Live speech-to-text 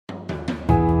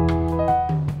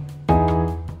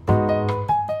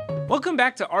Welcome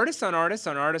back to Artists on Artists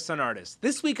on Artists on Artists.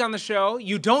 This week on the show,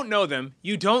 you don't know them,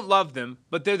 you don't love them,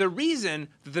 but they're the reason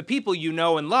that the people you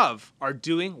know and love are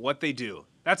doing what they do.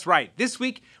 That's right. This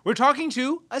week, we're talking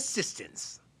to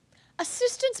assistants.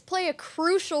 Assistants play a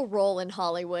crucial role in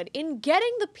Hollywood in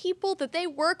getting the people that they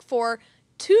work for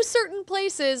to certain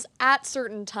places at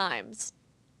certain times.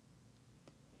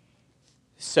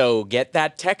 So get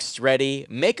that text ready,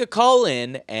 make a call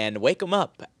in, and wake them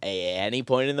up at any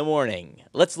point in the morning.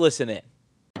 Let's listen in.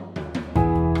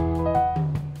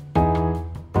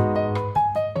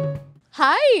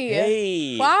 Hi.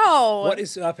 Hey. Wow. What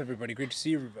is up, everybody? Great to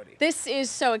see everybody. This is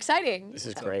so exciting. This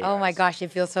is great. Oh my gosh, it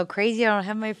feels so crazy. I don't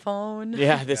have my phone.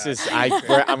 Yeah, this is. I'm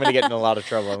going to get in a lot of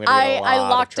trouble. I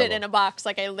locked it in a box.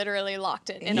 Like, I literally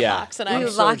locked it in a box. And You I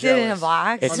locked it in a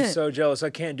box? I'm so jealous. I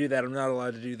can't do that. I'm not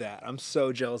allowed to do that. I'm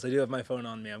so jealous. I do have my phone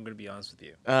on me. I'm going to be honest with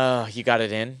you. You got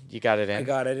it in? You got it in? I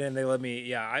got it in. They let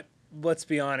me, let's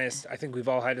be honest. I think we've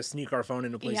all had to sneak our phone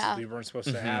into places we weren't supposed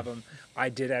to have them. I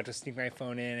did have to sneak my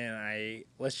phone in, and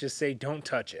let's just say, don't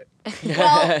touch it.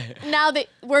 Well, now that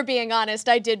we're being honest,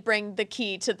 I did bring the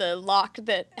key to the lock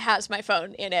that has my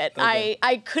phone in it. Okay.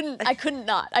 I couldn't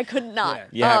not.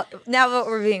 Yeah. Now that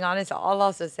we're being honest, I'll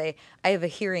also say I have a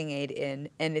hearing aid in,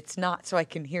 and it's not so I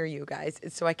can hear you guys.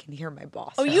 It's so I can hear my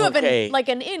boss. Oh, you have Okay.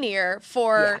 an in-ear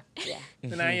for... Yeah.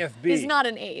 An IFB. Is not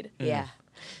an aid. Yeah.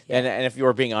 And if you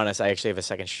were being honest, I actually have a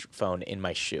second phone in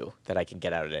my shoe that I can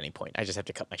get out at any point. I just have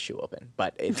to cut my shoe open.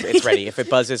 But it's ready. If it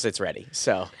buzzes, it's ready.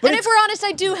 So. And if we're honest,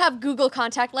 I do have Google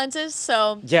contact lenses,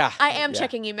 so Yeah. I am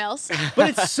checking emails. But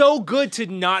it's so good to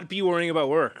not be worrying about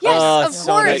work. Yes, of it's course.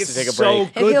 so nice to take a so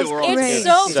break. good It that feels we're all great. It's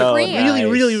together. so So freeing. nice. Really,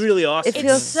 really, really awesome. It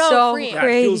feels so so freeing. That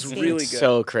feels crazy. really It's good.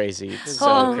 so crazy. It's so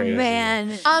Oh, crazy.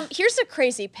 man. Here's a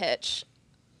crazy pitch.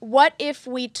 What if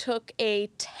we took a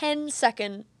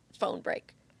 10-second phone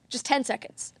break? Just 10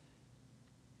 seconds.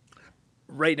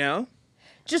 Right now?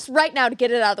 Just right now to get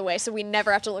it out of the way so we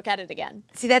never have to look at it again.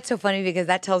 See, that's so funny because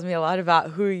that tells me a lot about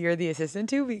who you're the assistant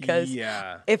to because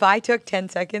Yeah. if I took 10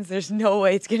 seconds, there's no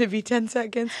way it's going to be 10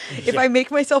 seconds. If I make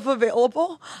myself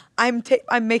available, I'm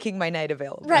making my night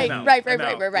available. Right. I'm out. right. I'm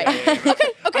out.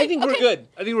 Okay. I think we're good.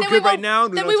 I think we're Then we good right won't- now.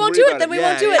 then we won't do it. Then we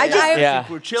won't do it. I just- Yeah.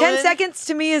 We're chilling. 10 seconds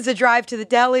to me is a drive to the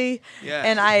deli, Yeah.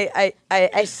 and I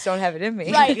just don't have it in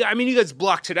me. Right. Yeah, I mean, you guys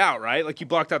blocked it out, right? Like you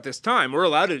blocked out this time. We're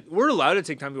allowed to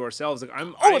take time to ourselves. Like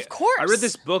Of course. I read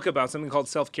this book about something called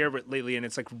self-care lately, and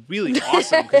it's like really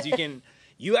awesome because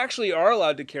you actually are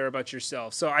allowed to care about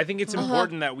yourself. So I think it's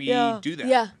important that we do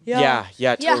that.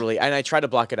 Yeah. Totally. And I try to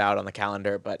block it out on the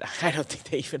calendar, but I don't think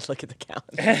they even look at the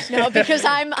calendar. No, because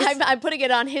I'm putting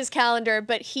it on his calendar,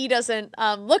 but he doesn't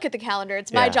look at the calendar.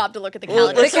 It's my Yeah. job to look at the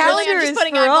calendar. the So really, calendar I'm is just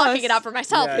putting for I'm blocking us. it out for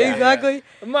myself. Yeah, here. Exactly.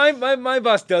 My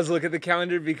boss does look at the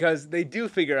calendar because they do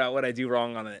figure out what I do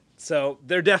wrong on it. So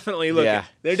they're definitely looking. Yeah.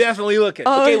 They're definitely looking.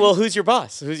 Okay, well, who's your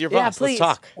boss? Who's your Yeah, boss? please.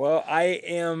 Let's talk. Well, I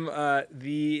am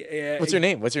the. What's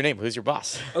your name? Who's your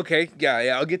boss? Okay, yeah,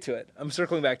 I'll get to it. I'm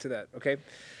circling back to that, okay?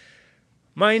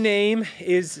 My name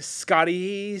is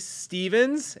Scotty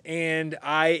Stevens, and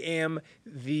I am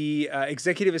the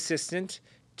executive assistant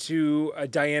to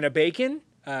Diana Bacon.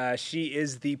 She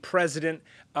is the president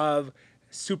of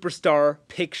Superstar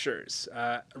Pictures,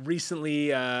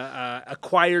 recently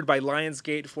acquired by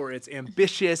Lionsgate for its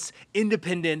ambitious,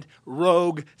 independent,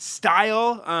 rogue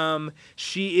style.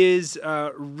 She is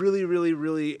really, really,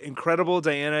 really incredible.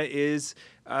 Diana is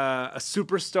a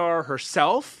superstar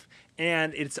herself,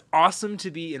 and it's awesome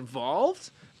to be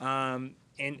involved.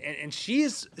 And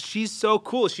she's so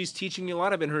cool. She's teaching me a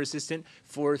lot. I've been her assistant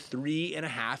for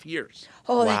 3.5 years.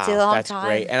 Oh, that's a long that's time.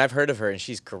 great. And I've heard of her, and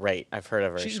she's great. I've heard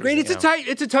of her. She's great. It's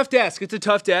a tough desk. It's a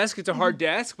tough desk. It's a hard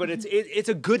desk, but it's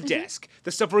a good desk.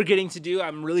 The stuff we're getting to do,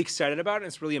 I'm really excited about, and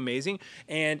it's really amazing.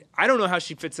 And I don't know how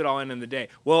she fits it all in the day.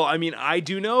 Well, I mean, I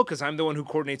do know because I'm the one who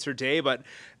coordinates her day, but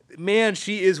man,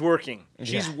 she is working.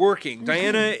 She's working.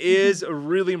 Diana is a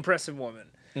really impressive woman.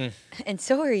 And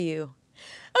so are you.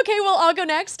 Okay, well, I'll go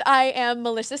next. I am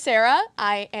Melissa Sarah.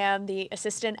 I am the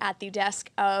assistant at the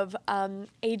desk of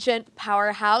agent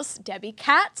powerhouse Debbie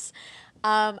Katz.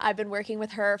 I've been working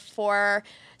with her for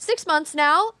 6 months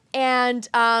now, and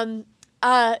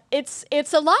it's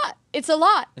a lot. It's a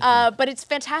lot, but it's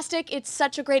fantastic. It's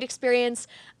such a great experience,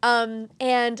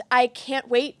 and I can't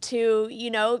wait to,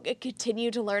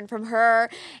 continue to learn from her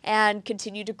and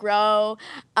continue to grow,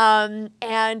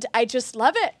 and I just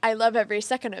love it. I love every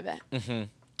second of it. Mm-hmm.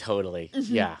 Totally.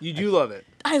 Yeah. You do love it.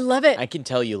 I love it. I can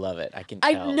tell you love it. I can tell.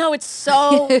 I know it's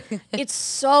so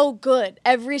good.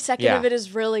 Every second of it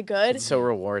is really good. It's so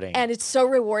rewarding. And it's so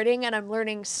rewarding, and I'm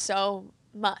learning so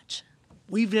much.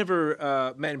 we've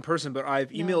never met in person, but I've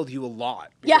emailed you a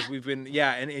lot. Yeah. Because we've been,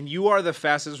 and you are the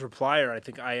fastest replier I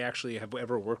think I actually have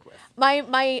ever worked with.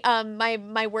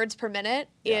 My words per minute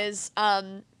is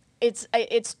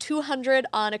it's 200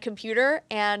 on a computer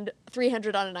and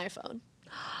 300 on an iPhone.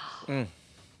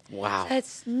 Wow.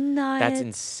 That's nuts. That's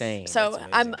insane. So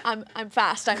That's I'm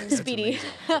fast. I'm speedy.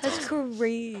 That's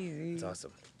crazy. It's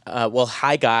awesome. well,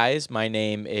 hi guys. My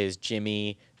name is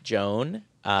Jimmy Joan,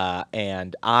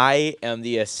 and I am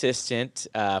the assistant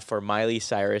for Miley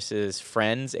Cyrus's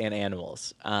Friends and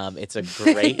Animals. It's a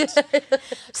great, So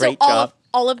great job.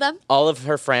 all of them. All of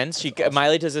her friends.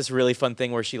 Miley does this really fun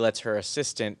thing where she lets her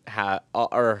assistant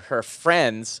or her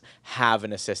friends have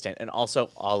an assistant, and also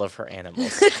all of her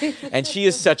animals. And she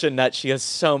is such a nut. She has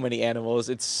so many animals.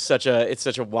 It's such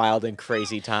a wild and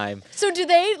crazy time. So do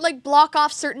they like block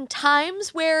off certain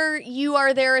times where you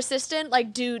are their assistant? Like,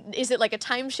 is it like a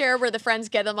timeshare where the friends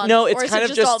get them on? No, or it's is kind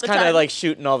it of just all just the kind time? of like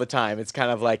shooting all the time. It's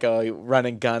kind of like a run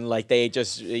and gun. Like they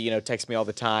just text me all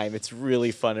the time. It's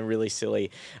really fun and really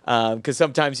silly. Because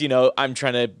sometimes I'm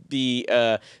trying to be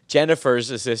Jennifer's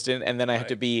assistant, and then I have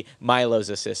to be Milo's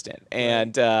assistant.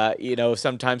 And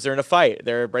sometimes they're in a fight,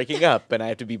 they're breaking up, and I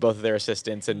have to be both of their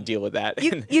assistants and deal with that.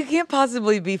 You can't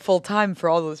possibly be full time for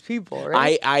all those people,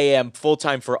 right? I am full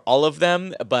time for all of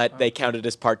them, but they counted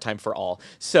as part time for all.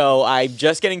 So I'm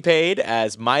just getting paid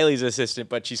as Miley's assistant,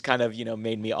 but she's kind of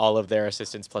made me all of their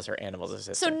assistants plus her animals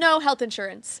assistant. So no health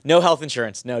insurance. No health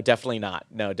insurance. No, definitely not.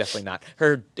 No, definitely not.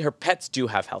 Her pets do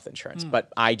have health insurance,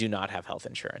 but I do not have health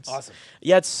insurance. Awesome.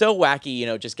 Yeah, it's so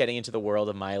wacky, just getting into the world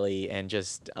of Miley and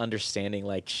just understanding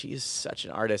like she's such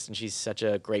an artist and she's such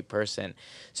a great person.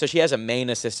 So she has a main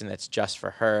assistant that's just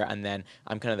for her, and then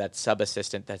I'm kind of that sub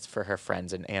assistant that's for her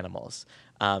friends and animals.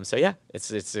 So yeah,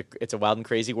 it's a wild and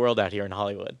crazy world out here in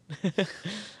Hollywood.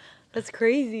 That's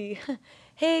crazy.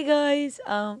 Hey guys,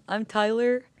 I'm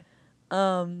Tyler,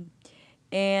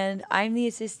 and I'm the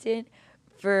assistant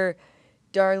for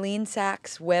Darlene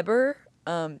Sachs Weber,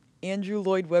 Andrew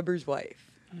Lloyd Webber's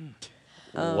wife.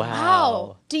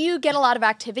 Wow. Do you get a lot of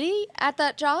activity at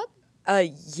that job?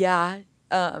 Yeah.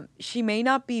 She may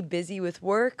not be busy with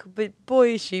work, but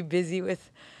boy, is she busy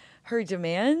with her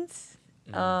demands.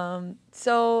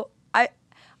 So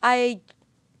I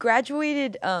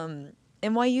graduated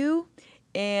NYU,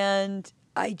 and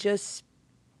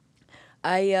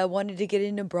I wanted to get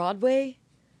into Broadway,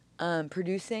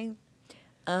 producing.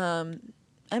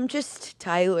 I'm just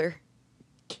Tyler.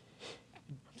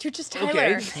 You're just Tyler.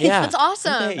 Okay. Yeah. That's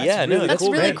awesome. Okay, yeah, no, That's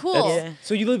cool, really man. cool. Yeah.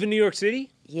 So you live in New York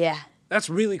City? Yeah. That's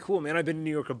really cool, man. I've been to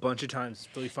New York a bunch of times.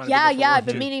 It's really fun. Yeah, I've been there for I've work,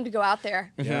 been too. meaning to go out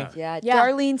there. Yeah. Yeah. Yeah.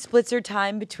 Darlene splits her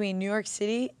time between New York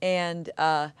City and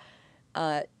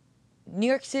New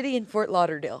York City and Fort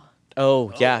Lauderdale.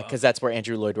 Oh, yeah, because that's where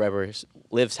Andrew Lloyd Webber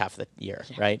lives half the year,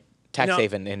 right? Tax No.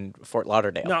 haven in Fort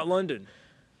Lauderdale. Not London.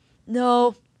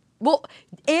 No. Well,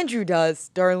 Andrew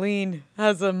does. Darlene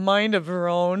has a mind of her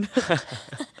own.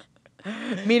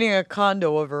 Meaning a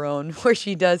condo of her own where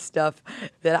she does stuff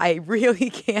that I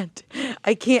really can't.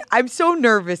 I'm so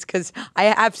nervous because I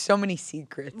have so many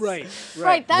secrets. Right.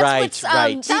 Right. That's Right, what's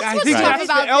right. that's I what's think tough that's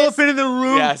about the elephant in the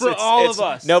room Yes, for all of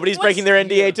us. Nobody's What's- breaking their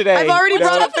NDA today. I've already What's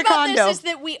brought tough up the about condo. this is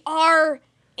that we are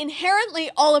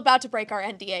inherently all about to break our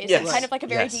NDAs Yes. in kind of like a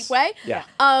very Yes. deep way. Yeah.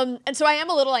 And so I am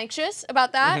a little anxious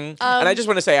about that. and I just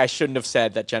want to say I shouldn't have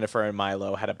said that Jennifer and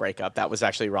Milo had a breakup. That was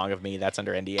actually wrong of me. That's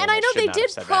under NDA. And I know should they not have did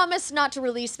said that. promise not to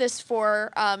release this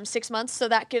for 6 months, so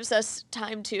that gives us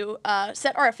time to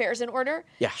set our affairs in order.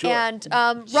 Yeah. Sure. And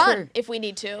run Sure. if we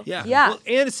need to. Yeah. Yeah. Well,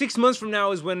 and 6 months from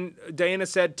now is when Diana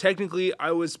said technically I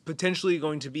was potentially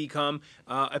going to become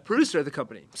a producer of the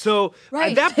company. So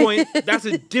Right. at that point, that's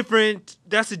a different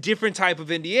type of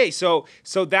NDA. So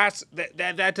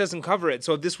that doesn't cover it.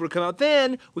 So if this were to come out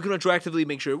then, we can retroactively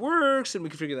make sure it works and we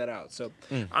can figure that out. So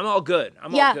I'm all good.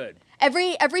 I'm all good.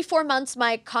 Every 4 months,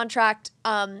 my contract,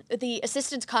 the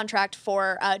assistant's contract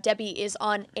for Debbie is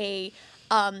on a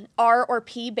R or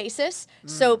P basis.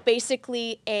 So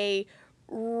basically a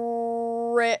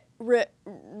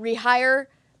rehire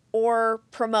or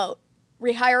promote.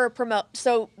 Rehire or promote.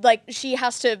 So like she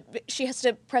has to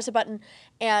press a button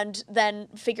and then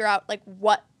figure out like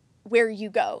where you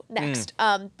go next.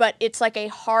 But it's like a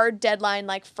hard deadline,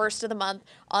 like first of the month.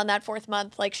 On that fourth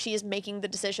month, like she is making the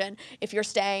decision if you're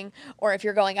staying or if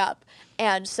you're going up.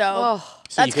 And so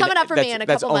So you that's could- coming up for me in a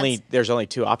that's couple only, months. There's only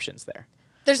 2 options there.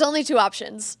 There's only 2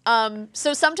 options.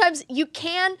 So sometimes you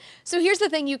can. So here's the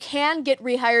thing: you can get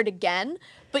rehired again,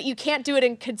 but you can't do it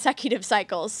in consecutive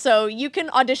cycles. So you can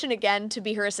audition again to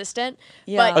be her assistant.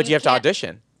 Yeah. But Oh, do you have to can't-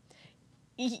 audition?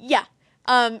 Yeah.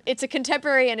 It's a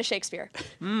contemporary and a Shakespeare.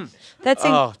 That's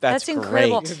that's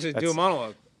incredible. great. You have to do a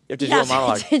monologue. You have to do a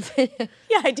monologue.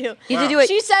 Yeah, I do. You have to do it.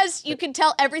 She says you can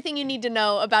tell everything you need to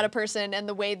know about a person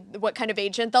and what kind of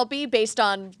agent they'll be based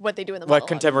on what they do in the monologue. What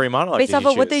contemporary monologue Based did off you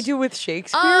of what they choose? do with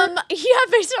Shakespeare. Yeah,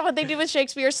 based on what they do with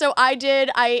Shakespeare. So I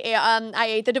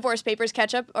ate the divorce papers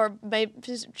ketchup, or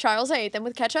Charles, I ate them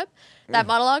with ketchup. That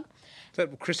monologue. Is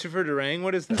that Christopher Durang?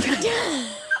 What is that?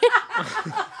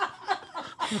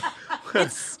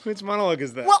 Which monologue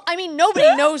is that? Well, I mean,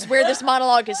 nobody knows where this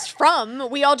monologue is from.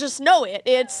 We all just know it.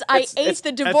 I ate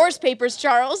the divorce papers,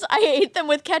 Charles. I ate them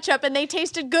with ketchup, and they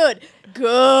tasted good. Good.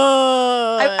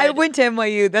 I went to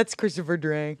NYU. That's Christopher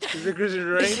Durang. Is it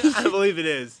Christopher Durang? I believe it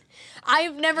is.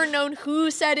 I've never known who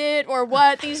said it or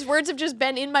what. These words have just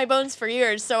been in my bones for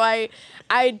years, so I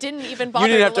didn't even bother.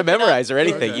 You didn't have to look it up. memorize or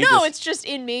anything. You No, just, it's just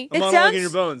in me. A monologue in your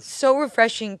bones. so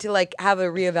refreshing to like have a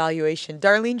reevaluation.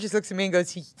 Darlene just looks at me and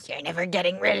goes, "You're never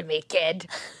getting rid of me, kid."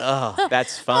 oh,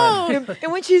 that's fun.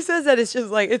 And when she says that, it's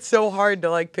just like it's so hard to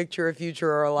like picture a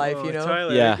future or a life, Oh, you know.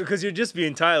 Tyler. Yeah. Because you're just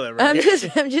being Tyler, right?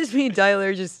 I'm just being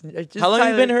Tyler. Just How long have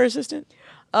you been Tyler. her assistant?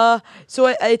 So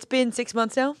it's been 6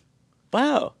 months now.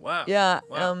 Wow. Wow. Yeah.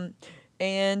 Wow.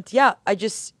 And yeah,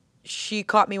 she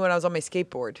caught me when I was on my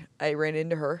skateboard. I ran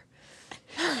into her.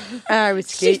 And I was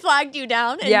She flagged you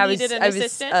down and needed an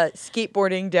assistant. I was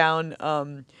skateboarding down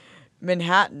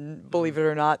Manhattan, believe it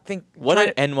or not. What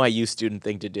an NYU student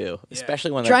thing to do,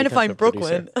 especially when trying to that becomes find a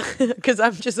producer. Brooklyn because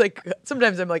I'm just like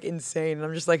sometimes I'm like insane and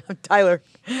I'm just like I'm Tyler,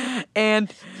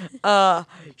 and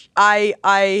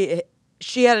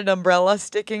she had an umbrella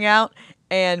sticking out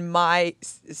and my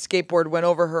skateboard went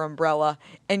over her umbrella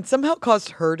and somehow caused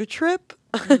her to trip,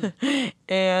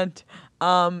 and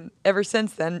ever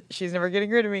since then she's never getting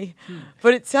rid of me.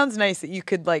 But it sounds nice that you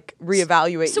could like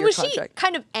reevaluate So your was contract. she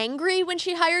kind of angry when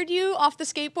she hired you off the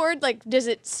skateboard? Like, does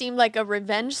it seem like a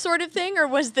revenge sort of thing, or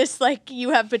was this like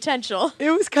you have potential?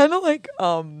 It was kind of like,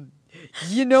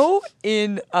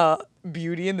 in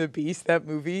Beauty and the Beast, that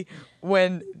movie,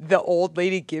 when the old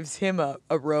lady gives him a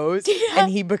rose and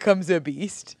he becomes a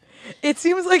beast. It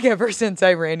seems like ever since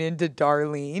I ran into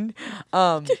Darlene,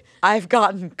 I've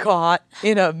gotten caught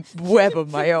in a web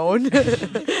of my own.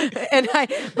 And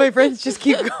my friends just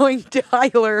keep going,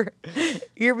 Tyler,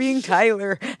 you're being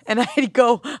Tyler. And I'd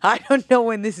go, I don't know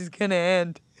when this is going to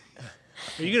end.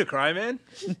 Are you going to cry, man?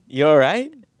 You all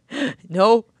right?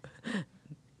 No.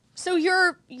 So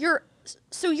you're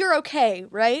okay,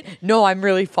 right? No, I'm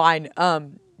really fine.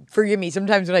 Forgive me.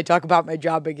 Sometimes when I talk about my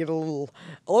job, I get a little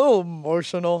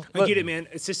emotional. I get it, man.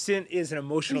 Assistant is an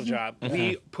emotional job.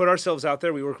 We put ourselves out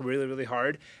there. We work really, really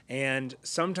hard. And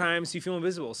sometimes you feel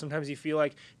invisible. Sometimes you feel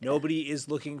like nobody is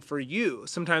looking for you.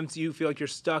 Sometimes you feel like you're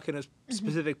stuck in a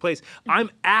specific place.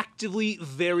 I'm actively,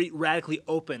 very radically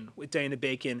open with Diana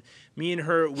Bacon. Me and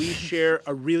her, we share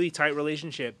a really tight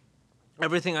relationship.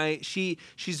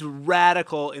 She's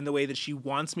radical in the way that she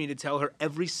wants me to tell her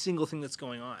every single thing that's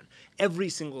going on, every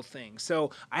single thing.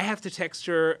 So I have to text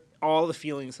her all the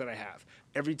feelings that I have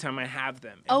every time I have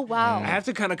them. Oh, wow. I have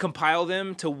to kind of compile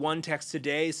them to one text a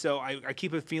day. So I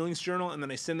keep a feelings journal and then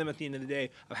I send them at the end of the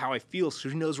day of how I feel so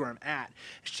she knows where I'm at.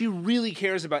 She really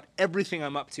cares about everything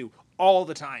I'm up to all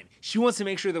the time. She wants to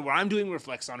make sure that what I'm doing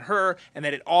reflects on her and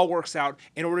that it all works out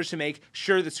in order to make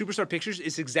sure that Superstar Pictures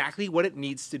is exactly what it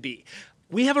needs to be.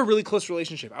 We have a really close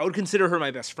relationship. I would consider her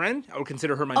my best friend. I would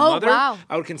consider her my mother. Wow.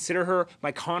 I would consider her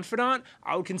my confidant.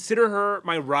 I would consider her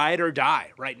my ride or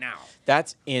die right now.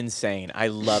 That's insane. I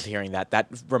love hearing that. That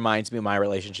reminds me of my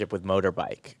relationship with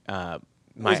Motorbike.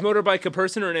 Is Motorbike a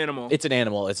person or an animal? It's an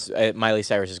animal. It's Miley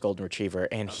Cyrus's golden retriever,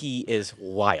 and he is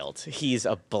wild. He's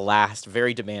a blast,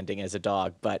 very demanding as a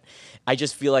dog, but I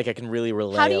just feel like I can really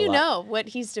relate. How do you know what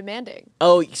he's demanding?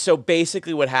 Oh, so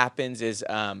basically what happens is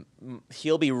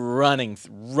he'll be running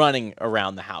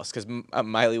around the house because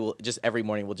Miley will just every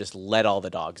morning will just let all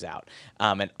the dogs out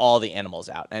and all the animals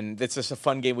out, and it's just a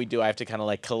fun game we do. I have to kind of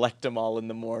like collect them all in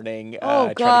the morning. Oh,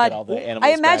 try God. to get all the animals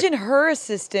I imagine back.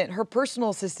 her personal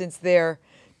assistant's there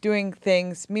doing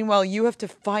things. Meanwhile, you have to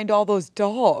find all those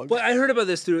dogs. Well, I heard about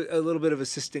this through a little bit of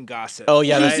assistant gossip. Oh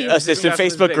yeah, Right? the assistant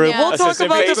Facebook group. Yeah. We'll talk Assistant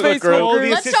about the Facebook group. All the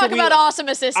Let's assistant talk about awesome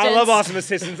assistants. I love Awesome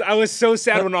Assistants. I was so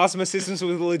sad when Awesome Assistants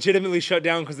was legitimately shut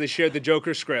down because they shared the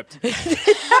Joker script.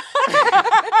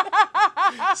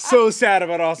 So sad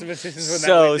about Awesome Assistants when that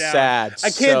So went down. sad. I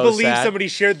can't So believe sad. somebody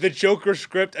shared the Joker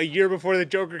script a year before the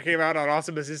Joker came out on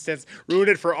Awesome Assistants. Ruined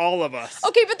it for all of us.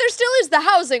 Okay, but there still is the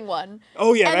housing one.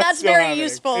 Oh yeah, and that's still very happening.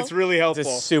 useful. It's really helpful.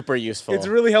 It's super useful. It's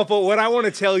really helpful. What I want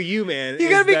to tell you, man, You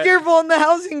is gotta be that careful in the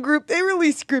housing group. They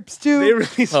release scripts too. They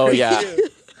release Oh, scripts yeah. too.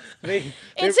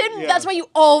 It's in. That's why you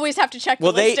always have to check the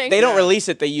Well, listing. they don't release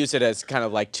it. They use it as kind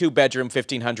of like 2-bedroom,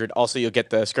 1,500. Also, you'll get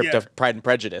the script of Pride and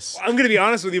Prejudice. I'm gonna be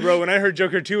honest with you, bro. When I heard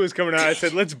Joker 2 was coming out, I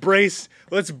said, let's brace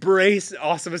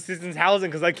Awesome Assistants housing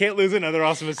because I can't lose another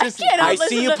Awesome Assistant. I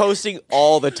see you posting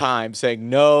all the time saying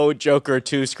no Joker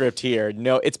 2 script here.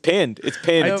 No, it's pinned. It's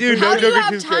pinned. I do. How No do you Joker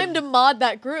have 2 time script. to mod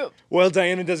that group? Well,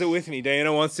 Diana does it with me.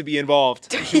 Diana wants to be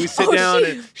involved. We sit down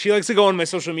and she likes to go on my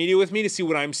social media with me to see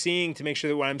what I'm seeing, to make sure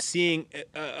that what I'm seeing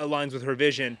aligns with her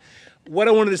vision. What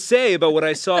I wanted to say about what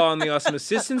I saw on the Awesome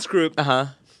Assistants group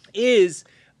is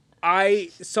I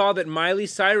saw that Miley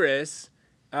Cyrus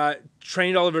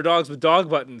trained all of her dogs with dog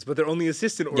buttons, but they're only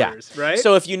assistant orders, right?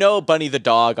 So if you know Bunny the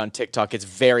dog on TikTok, it's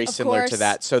very similar to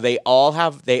that. So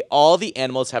all the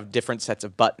animals have different sets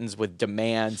of buttons with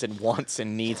demands and wants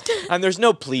and needs. And there's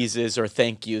no pleases or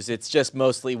thank yous. It's just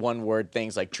mostly one word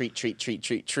things like treat, treat, treat,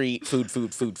 treat, treat, food,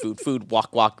 food, food, food, food,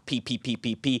 walk, walk, pee, pee, pee,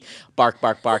 pee, pee, bark,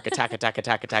 bark, bark, attack, attack,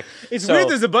 attack, attack. It's weird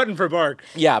there's a button for bark.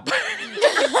 Yeah.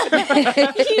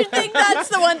 You think that's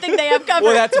the one thing they have covered?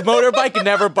 Well, that's motorbike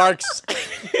never barks.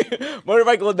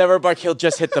 Motorbike will never bark. He'll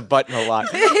just hit the button a lot.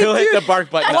 He'll hit the bark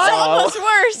button. That's almost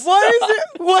worse.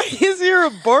 Why is there a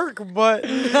bark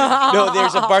button? No,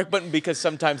 there's a bark button because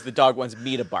sometimes the dog wants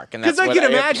me to bark, and that's Because I what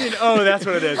can imagine. Oh, that's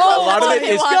what it is. A lot of Oh it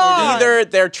is my God. either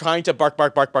they're trying to bark,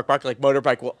 bark, bark, bark, bark. Like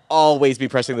motorbike will always be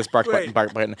pressing this bark button, Right.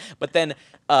 bark button. But then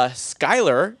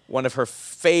Skylar, one of her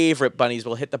favorite bunnies,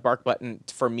 will hit the bark button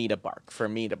for me to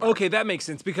bark. Okay, that makes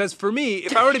sense. Because for me,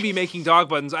 if I were to be making dog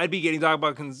buttons, I'd be getting dog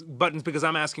buttons because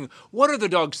I'm asking, what are the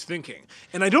dogs thinking?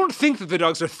 And I don't think that the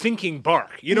dogs are thinking bark.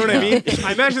 You know what I mean?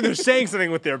 I imagine they're saying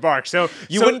something with their bark. So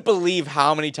You wouldn't believe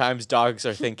how many times dogs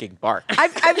are thinking bark.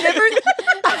 I've never.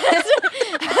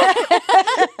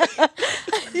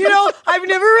 I've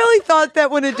never really thought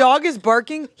that when a dog is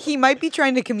barking, he might be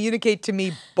trying to communicate to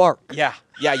me bark. Yeah.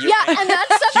 Yeah, and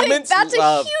that's something. Humans That's a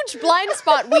love- huge blind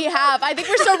spot we have. I think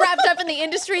we're so wrapped up in the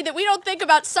industry that we don't think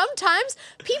about. Sometimes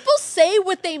people say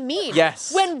what they mean.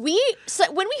 Yes. When we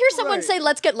hear someone Right. say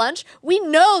 "Let's get lunch," we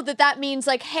know that means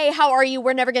like, "Hey, how are you?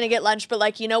 We're never gonna get lunch." But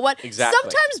like, you know what? Exactly.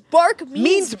 Sometimes bark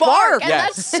means bark, bark. and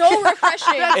Yes. that's so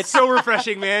refreshing. it's so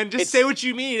refreshing, man. Just say what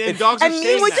you mean, and dogs are And mean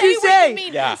saying what that. you say.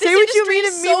 mean. Yeah. This Say what you industry mean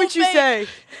is and mean so what you fake. say.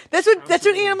 That's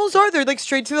what animals are. They're like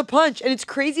straight to the punch, and it's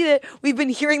crazy that we've been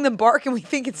hearing them bark and we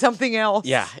think it's something else.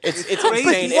 Yeah, it's crazy.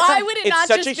 insane. Why would it it's not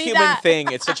such just a be human that?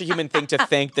 thing. It's such a human thing to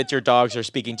think that your dogs are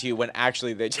speaking to you when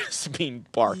actually they just mean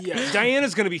bark. Yeah,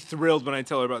 Diana's gonna be thrilled when I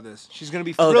tell her about this. She's gonna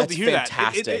be Oh, thrilled that's to hear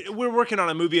fantastic. that. We're working on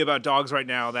a movie about dogs right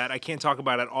now that I can't talk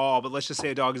about at all, but let's just say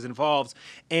a dog is involved.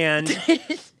 And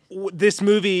this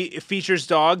movie features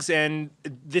dogs, and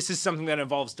this is something that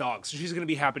involves dogs. So she's gonna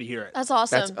be happy to hear it. That's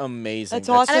awesome. That's amazing. That's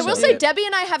awesome. And I will So say, good. Debbie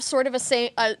and I have sort of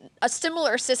a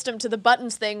similar system to the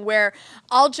buttons thing where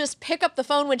I'll just pick up the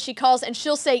phone when she calls and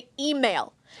she'll say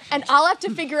email. And I'll have to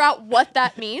figure out what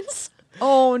that means.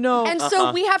 Oh no. And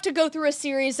so we have to go through a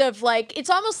series of like, it's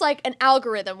almost like an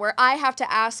algorithm where I have to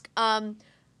ask,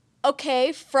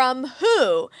 okay, from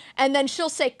who? And then she'll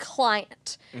say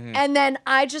client. And then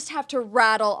I just have to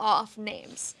rattle off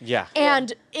names. Yeah.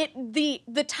 And the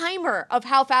timer of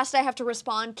how fast I have to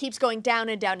respond keeps going down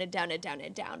and down and down and down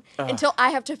and down until I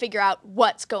have to figure out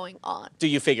what's going on. Do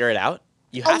you figure it out?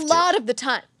 You A have to. lot of the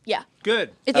time. Yeah.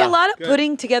 Good. It's a lot of Good.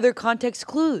 putting together context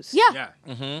clues. Yeah.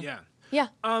 Yeah.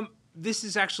 Yeah. This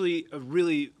is actually a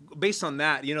really based on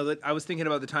that. You know, that I was thinking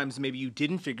about the times maybe you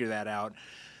didn't figure that out.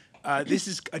 This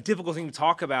is a difficult thing to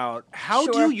talk about. How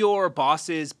Sure. do your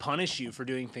bosses punish you for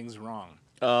doing things wrong?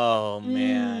 Oh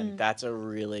man, that's a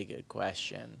really good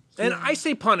question. And I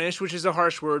say punish, which is a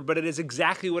harsh word, but it is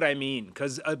exactly what I mean.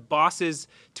 Because bosses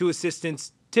to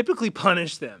assistants typically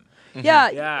punish them. Yeah.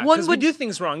 Yeah, One because we would. do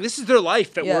things wrong. This is their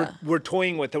life that Yeah. we're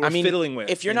toying with, that we're I mean, fiddling with.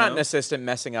 if you're you not know? an assistant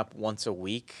messing up once a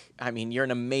week, I mean, you're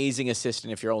an amazing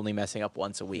assistant if you're only messing up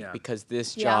once a week Yeah. because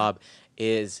this Yeah. job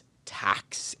is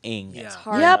taxing. Yeah. It's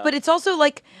hard. Yeah, but it's also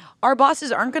like our bosses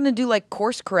aren't going to do like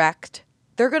course correct.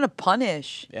 They're going to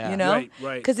punish. Yeah. You know.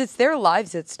 Right. Because it's their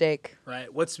lives at stake.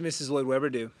 Right. What's Mrs. Lloyd Webber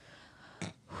do?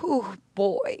 Oh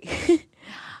boy.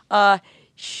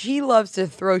 She loves to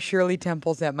throw Shirley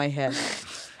Temples at my head.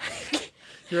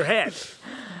 Your head.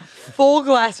 Full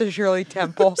glass of Shirley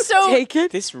Temple. So- Take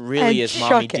it. This really and is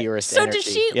mommy chuck it. dearest So energy. does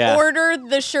she Yeah. order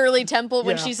the Shirley Temple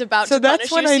when Yeah. she's about So to that's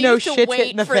punish when you? I So you know have to shit's wait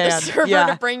hitting the for the fan. server Yeah.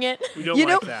 to bring it. We don't You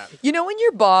know, like that. you know when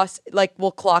your boss like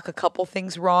will clock a couple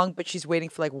things wrong, but she's waiting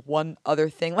for like one other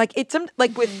thing. Like it's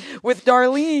like with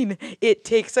Darlene, it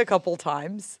takes a couple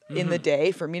times in the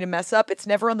day for me to mess up. It's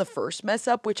never on the first mess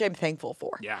up, which I'm thankful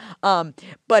for. Yeah.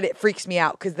 But it freaks me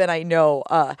out because then I know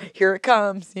here it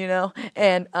comes, you know,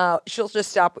 and she'll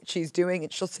just stop what she's she's doing,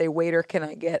 and she'll say, "Waiter, can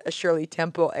I get a Shirley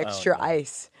Temple extra no.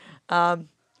 ice?"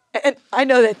 And I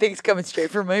know that thing's coming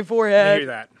straight from my I forehead. hear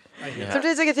that. I hear that.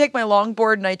 Sometimes I can take my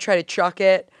longboard and I try to chuck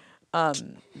it,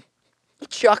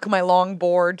 chuck my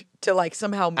longboard to like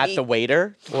somehow At meet the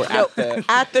waiter or no, at the.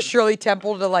 at the Shirley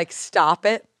Temple to like stop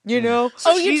it. You know?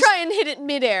 Oh, you she's- try and hit it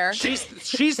midair.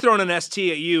 She's throwing an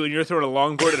ST at you, and you're throwing a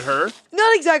longboard at her.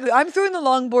 Not exactly. I'm throwing the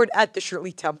longboard at the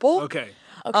Shirley Temple. Okay.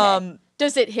 Okay.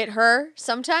 Does it hit her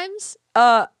sometimes?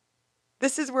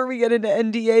 This is where we get into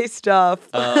NDA stuff.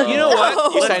 You know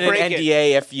what? You Let's sign an break it.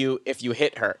 NDA if you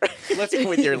hit her. Let's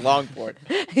with your longboard.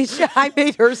 I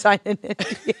made her sign an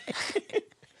NDA.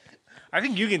 I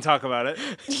think you can talk about it.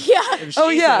 Yeah. If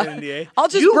Oh she yeah. signed an NDA. I'll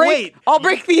just You break. wait. I'll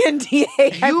break the NDA.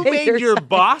 I You her made your sign-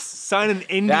 boss sign an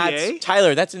NDA. That's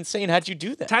Tyler. That's insane. How'd you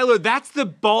do that? Tyler, that's the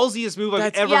ballsiest move I've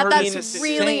That's- ever Yeah, heard. that's in assistant.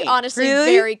 really, insane. honestly,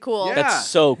 Really? very cool. Yeah. That's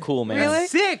so cool, man. Really?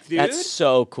 That's sick, dude. That's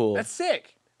so cool. That's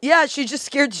sick. Yeah, she just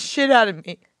scared the shit out of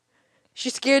me. She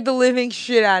scared the living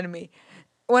shit out of me.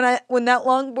 When that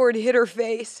longboard hit her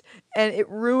face and it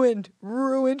ruined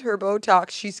her Botox,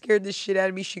 she scared the shit out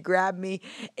of me. She grabbed me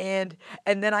and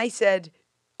then I said,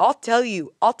 I'll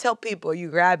tell people you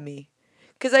grabbed me.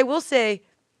 Because I will say,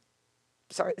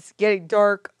 sorry, it's getting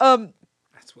dark.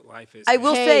 That's what life is. I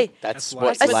will Hey. say That's That's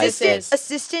what what life this is. is.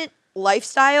 assistant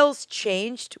lifestyles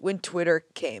changed when Twitter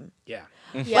came. Yeah.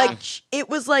 Yeah. Like it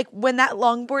was like when that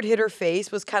longboard hit her face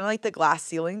was kind of like the glass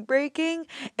ceiling breaking,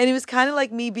 and it was kind of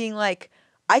like me being like,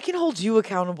 I can hold you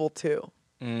accountable too,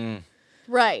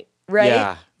 Right. right?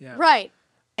 Yeah. Yeah. Right.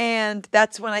 And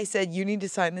that's when I said you need to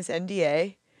sign this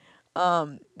NDA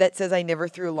that says I never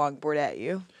threw a longboard at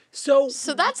you. So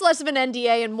So that's less of an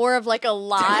NDA and more of like a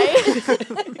lie.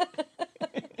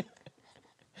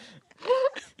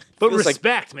 but feels like-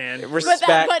 respect, man. Respect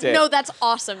but it. no, that's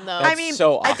awesome though. That's I mean,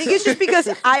 so I think it's just because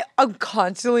I'm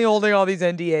constantly holding all these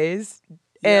NDAs,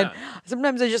 and Yeah.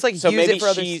 sometimes I just like So use maybe it for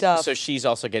other stuff. So she's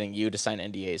also getting you to sign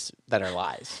NDAs that are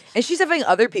lies. And she's having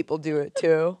other people do it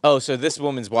too. Oh, so this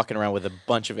woman's walking around with a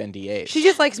bunch of NDAs. She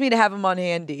just likes me to have them on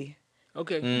handy.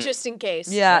 Okay. Just in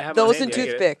case. I Yeah, have those on and handy, I get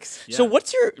it. toothpicks. Yeah. So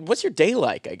what's your day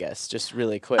like? I guess just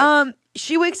really quick.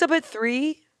 She wakes up at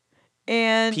 3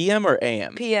 and PM or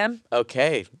AM? PM.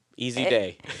 Okay, easy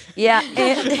day. Yeah,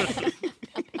 and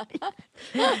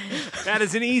That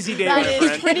is an easy day, That my is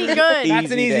friend. pretty good.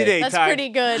 That's an Easy easy day. day. That's Ty. pretty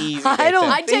good. Easy I day. don't-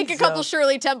 I'd take a think couple so.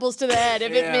 Shirley Temples to the head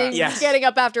if it Yeah. means Yes. getting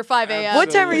up after 5 a.m. what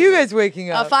time are you guys waking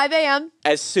up? 5 a.m.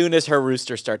 As soon as her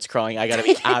rooster starts crowing, I gotta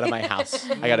be out of my house.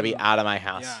 I gotta be out of my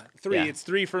house. Yeah. 3. Yeah. It's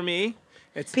 3 for me.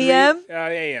 It's PM? 3,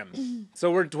 AM.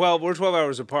 So we're 12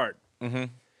 hours apart. Mm-hmm.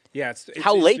 Yeah. It's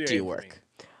How it's late 3 do you a.m. for work?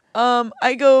 me.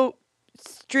 I go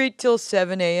straight till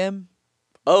 7 a.m.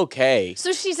 Okay.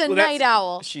 So she's a Well, that's- night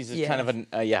owl. She's Yeah. kind of an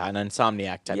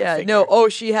insomniac type Yeah, of figure. no. Oh,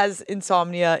 she has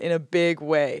insomnia in a big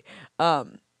way.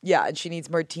 Yeah, and she needs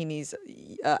martinis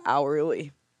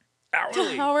hourly.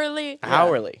 Hourly. Hourly.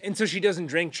 Hourly. And so she doesn't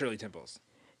drink Shirley Temples.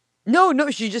 No,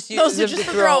 she just uses Those are them just to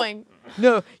for throw. throwing.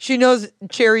 No, she knows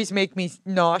cherries make me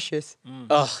nauseous.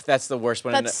 Ugh, that's the worst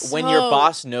one. That's When your so-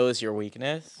 boss knows your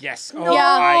weakness. Yes. Yeah,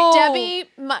 Oh. Debbie,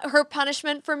 her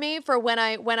punishment for me for when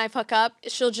I fuck up,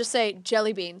 she'll just say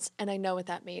jelly beans, and I know what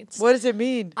that means. What does it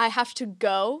mean? I have to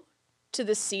go to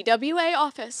the CWA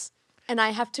office and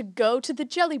I have to go to the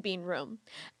jelly bean room.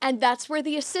 And that's where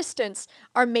the assistants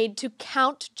are made to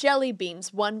count jelly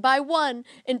beans one by one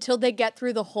until they get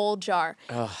through the whole jar.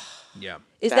 Yeah.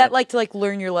 Is That- that like to like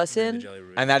learn your The lesson? jelly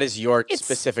root. And that is your It's-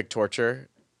 specific torture.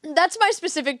 That's my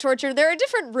specific torture. There are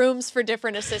different rooms for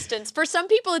different assistants. For some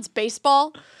people, it's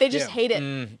baseball. They just Yeah. hate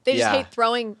it. They just yeah. hate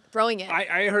throwing it.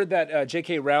 I heard that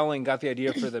J.K. Rowling got the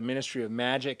idea for the Ministry of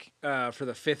Magic for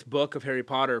the 5th book of Harry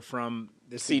Potter from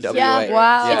the CWA. Yeah.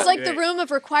 Wow. It's like the room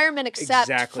of requirement except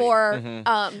Exactly. for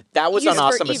That was use on for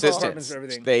Awesome evil. Assistants. For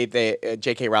everything. They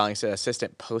J.K. Rowling's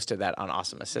assistant posted that on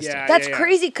Awesome Assistant. Yeah. That's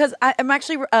crazy because I'm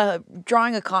actually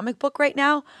drawing a comic book right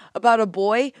now about a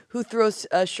boy who throws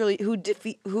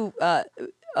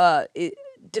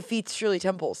defeats Shirley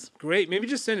Temples. Great. Maybe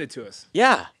just send it to us.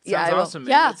 Yeah. Yeah, Sounds I will. awesome,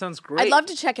 man. Yeah. That sounds great. I'd love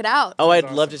to check it out. Oh, I'd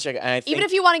Sounds love to check it. And I Even think-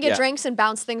 if you want to get yeah. drinks and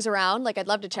bounce things around, like I'd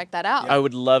love to check that out. I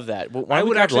would love that. Why I don't we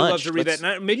would grab actually lunch? love to read Let's-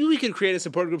 that. And maybe we could create a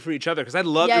support group for each other because I'd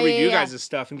love Yeah, to read yeah, you yeah. guys'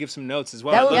 stuff and give some notes as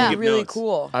well. That I'd would love to be give really notes.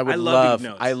 cool. I would I love to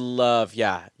give love, notes.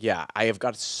 yeah. I have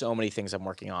got so many things I'm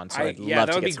working on, so I'd Yeah, love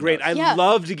that to would get be some great. notes. I'd Yeah.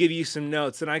 love to give you some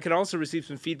notes, and I could also receive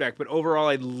some feedback. But overall,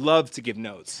 I'd love to give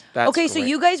notes. That's Okay, so great.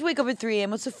 you guys wake up at 3 a.m.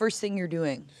 What's the first thing you're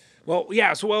doing? Well,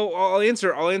 yeah. So, I'll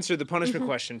answer the punishment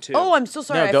question too. Oh, I'm so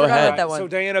sorry. No, I go forgot ahead. about that one. So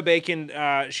Diana Bacon,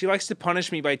 she likes to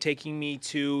punish me by taking me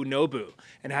to Nobu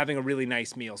and having a really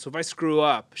nice meal. So if I screw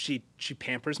up, she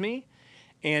pampers me,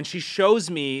 and she shows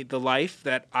me the life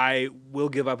that I will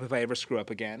give up if I ever screw up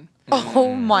again.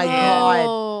 Oh my God.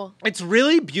 Oh. It's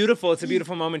really beautiful. It's a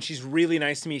beautiful moment. She's really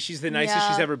nice to me. She's the nicest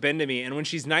she's Yeah. ever been to me. And when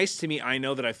she's nice to me, I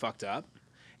know that I fucked up.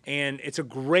 And it's a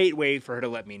great way for her to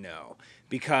let me know,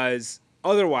 because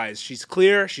otherwise she's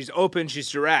clear, she's open, she's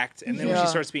direct. And then when she Yeah.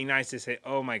 starts being nice, they say,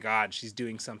 oh my God, she's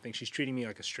doing something. She's treating me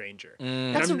like a stranger.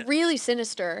 And That's I'm- really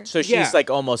sinister. So she's Yeah.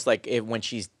 like almost like when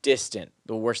she's distant.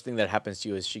 The worst thing that happens to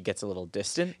you is she gets a little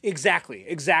distant.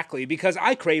 Exactly. Because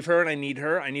I crave her and I need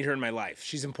her. I need her in my life.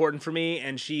 She's important for me,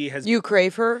 and she has. You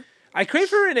crave her? I crave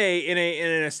her in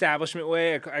an establishment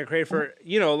way. I crave her,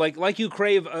 like you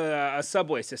crave a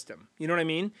subway system. You know what I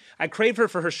mean? I crave her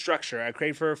for her structure. I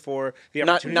crave her for the Not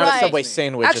opportunity. not Right. a Subway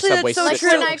sandwich, Actually, a Subway that's so Like true.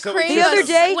 system. when I So- crave The other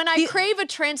day- when I the- crave a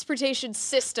transportation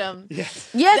system. Yes.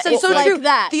 Yes, that's It's so like true.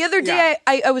 that. The other day,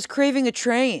 Yeah. I was craving a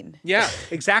train. Yeah,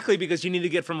 exactly, because you need to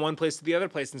get from one place to the other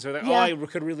place, and so like, Yeah. I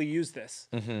could really use this,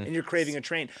 and you're craving a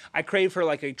train. I crave her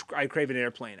like I crave an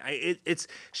airplane.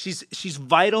 She's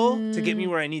vital to get me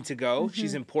where I need to go.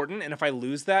 She's important, and if I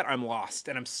lose that, I'm lost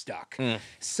and I'm stuck.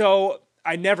 So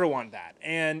I never want that.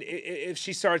 And if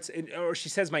she starts, or she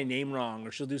says my name wrong,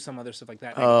 or she'll do some other stuff like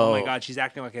that, and I go, oh my God, she's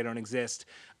acting like I don't exist.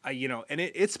 And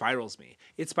it spirals me.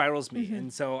 It spirals me,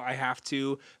 and so I have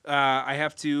to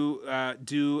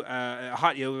do a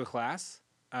hot yoga class,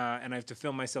 and I have to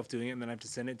film myself doing it, and then I have to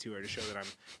send it to her to show that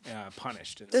I'm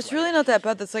punished. And That's sweaty. really not that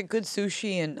bad. That's like good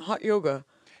sushi and hot yoga.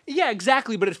 Yeah,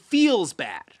 exactly, but it feels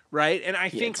bad, right? And I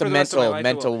think it's a for the rest of my life, it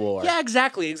mental will. war. Yeah,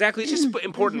 exactly. It's just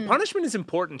important. Punishment is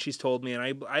important. She's told me, and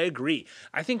I agree.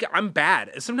 I think I'm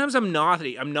bad. Sometimes I'm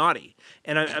naughty. I'm naughty,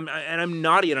 and I'm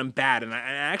naughty, and I'm bad, and I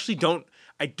actually don't.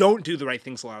 I don't do the right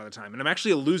things a lot of the time, and I'm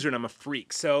actually a loser, and I'm a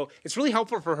freak. So it's really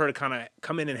helpful for her to kind of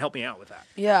come in and help me out with that.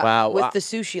 Yeah. Wow, With wow. the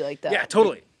sushi like that. Yeah,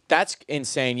 totally. That's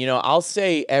insane. I'll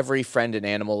say every friend and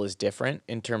animal is different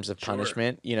in terms of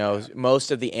punishment.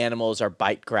 Most of the animals are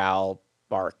bite, growl,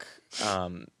 bark,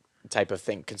 type of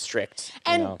thing, constrict.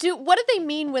 And what do they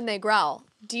mean when they growl?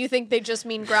 Do you think they just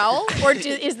mean growl, or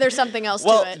is there something else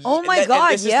to it? Oh my and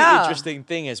God, this is yeah. the interesting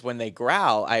thing is when they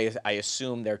growl, I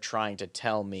assume they're trying to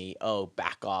tell me, oh,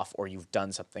 back off, or you've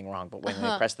done something wrong. But when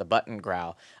they press the button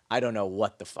growl, I don't know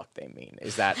what the fuck they mean.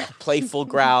 Is that a playful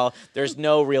growl? There's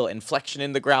no real inflection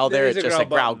in the growl there. is It's a just growl like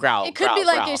growl, button. growl, It could growl, be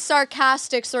like growl. a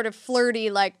sarcastic, sort of flirty,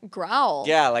 like growl.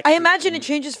 Yeah, like I imagine it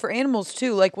changes for animals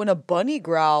too. Like when a bunny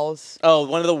growls. Oh,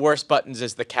 one of the worst buttons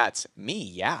is the cat's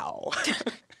meow.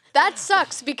 That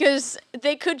sucks because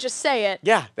they could just say it.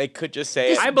 Yeah, they could just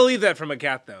say it. I believe that from a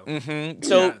cat, though. So Yeah. and,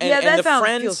 Yeah, and that the feels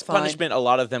friends fine. punishment, a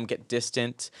lot of them get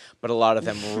distant, but a lot of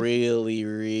them really,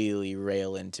 really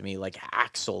rail into me. Like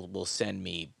Axel will send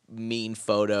me mean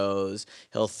photos.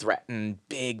 He'll threaten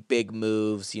big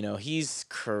moves. He's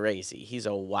crazy. He's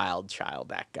a wild child,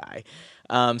 that guy.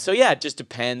 So yeah, it just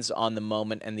depends on the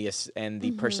moment and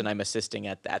the person I'm assisting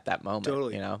at that moment.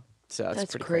 Totally. So that's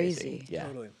That's pretty crazy. Yeah.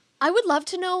 Totally. I would love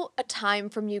to know a time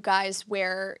from you guys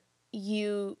where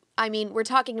we're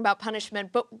talking about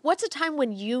punishment, but what's a time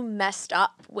when you messed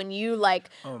up, when you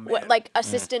man.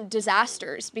 assistant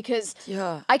disasters? Because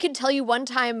Yeah. I can tell you one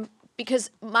time,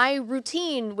 because my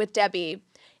routine with Debbie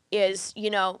is,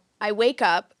 I wake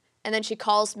up and then she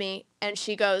calls me and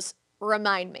she goes,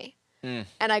 remind me. And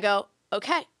I go,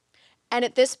 okay. And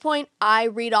at this point, I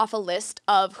read off a list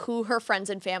of who her friends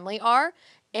and family are.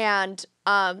 And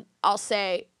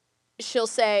she'll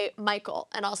say Michael,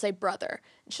 and I'll say brother.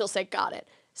 And she'll say, got it.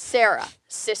 Sarah,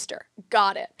 sister,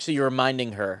 got it. So you're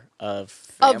reminding her of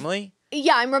family?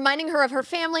 Yeah, I'm reminding her of her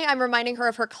family. I'm reminding her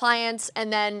of her clients.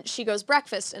 And then she goes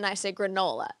breakfast, and I say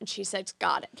granola. And she says,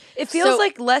 got it. It feels So-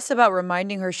 like less about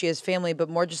reminding her she has family, but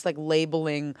more just like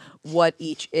labeling what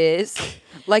each is.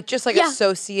 Like just like Yeah.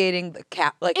 associating the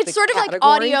It's the sort of like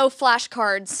category. audio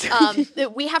flashcards.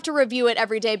 That we have to review it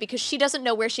every day because she doesn't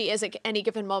know where she is at any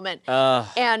given moment.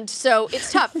 And so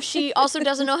it's tough. She also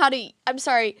doesn't know how to. I'm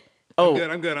sorry. Oh,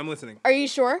 I'm good. I'm listening. Are you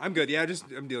sure? I'm good. Yeah,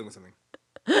 I'm dealing with something.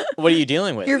 what are you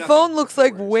dealing with? Your phone looks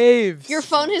like waves. Your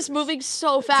phone is moving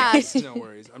so fast. No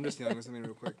worries. I'm just dealing with something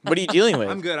real quick. What are you dealing with?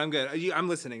 I'm good. I'm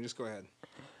listening. Just go ahead.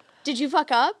 Did you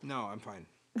fuck up? No, I'm fine.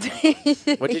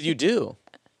 What did you do?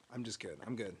 I'm just good.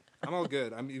 I'm good. I'm all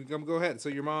good. Go ahead. So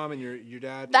your mom and your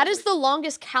dad. That is the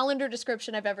longest calendar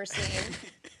description I've ever seen.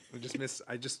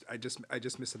 I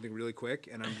just missed something really quick,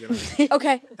 and I'm gonna.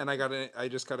 Okay. And I got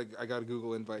a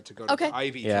Google invite to go to Okay.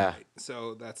 Ivy Yeah. tonight.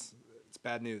 So it's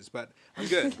bad news, but I'm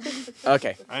good.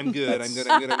 Okay. I'm good. I'm good.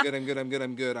 I'm good. I'm good. I'm good. I'm good.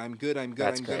 I'm good. I'm good. I'm good.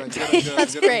 That's I'm good. I'm great. good. I'm good.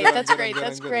 That's I'm good, great. I'm That's good, I'm great. good,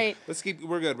 That's I'm good. great. Let's keep.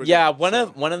 We're good. We're Yeah, good. one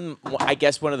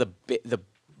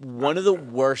of the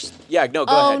worst. Yeah, no,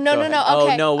 go Oh, ahead. no, go no, ahead. no, Oh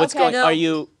okay, no, what's okay. going? No. Are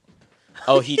you?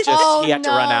 Oh, he had to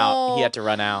run out. no. He had to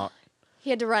run out. He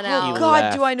had to run Oh out.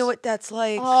 God, do I left. know what that's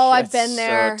like? Oh, I've That's been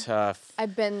there. So tough.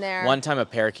 I've been there. One time a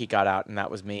parakeet got out, and that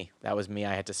was me.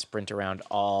 I had to sprint around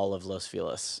all of Los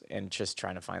Feliz and just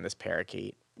trying to find this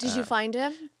parakeet. Did you find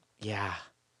him? Yeah,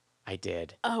 I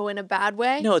did. Oh, in a bad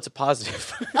way? No, it's a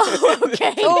positive. Oh,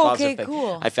 okay. Oh, Positive okay, thing.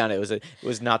 cool. I found it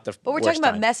was not the. But we're worst talking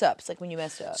about time. mess ups, like when you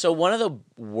messed up. So one of the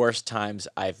worst times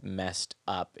I've messed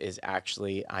up is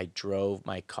actually I drove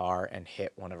my car and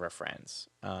hit one of our friends.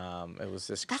 It was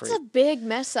this. That's a big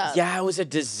mess up. Yeah, it was a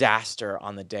disaster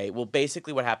on the day. Well,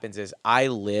 basically what happens is I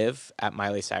live at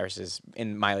Miley Cyrus's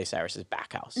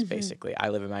back house, basically. I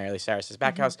live in Miley Cyrus's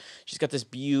back house. She's got this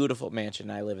beautiful mansion.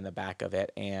 I live in the back of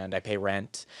it, and I pay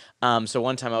rent. So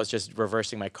one time I was just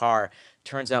reversing my car.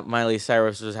 Turns out Miley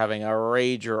Cyrus was having a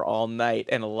rager all night,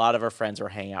 and a lot of her friends were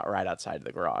hanging out right outside of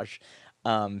the garage.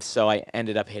 So I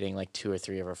ended up hitting like 2 or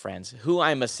 3 of her friends, who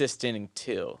I'm assisting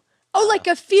to. Oh, like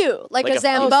a few, like a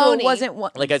Zamboni. so it wasn't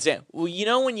one. Like I said, well, you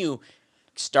know when you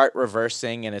start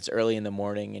reversing and it's early in the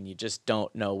morning and you just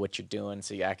don't know what you're doing,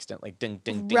 so you accidentally ding,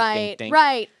 ding, ding, Right, ding, ding.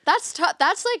 right. That's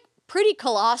That's like pretty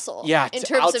colossal. Yeah, in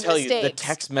terms I'll of tell mistakes. you, the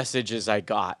text messages I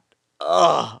got,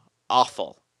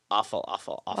 awful.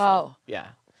 Wow. Yeah.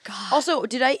 Also,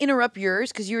 did I interrupt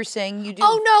yours because you were saying you do?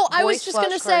 Oh no, I was voice just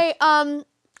gonna flashcards? say.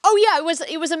 Oh yeah,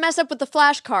 it was a mess up with the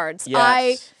flashcards.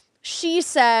 Yes. She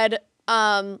said,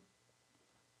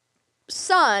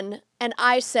 sun, and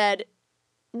I said,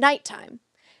 nighttime.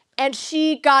 And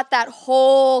she got that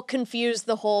whole confused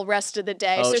the whole rest of the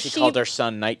day. Oh, so she called her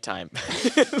son nighttime.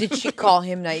 Did she call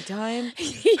him nighttime?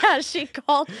 Yeah, she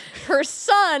called her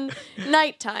son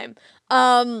nighttime.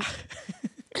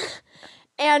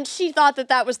 And she thought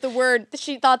that was the word.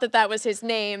 She thought that was his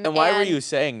name. And why were you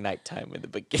saying nighttime in the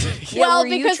beginning? Yeah, Well, were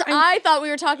you because trying- I thought we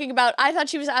were talking about. I thought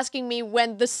she was asking me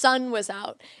when the sun was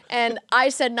out, and I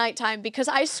said nighttime because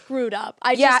I screwed up.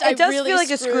 Yeah, I it does really feel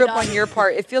like a screwed screw up on your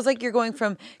part. It feels like you're going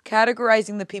from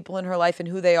categorizing the people in her life and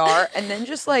who they are, and then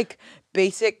just like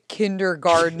basic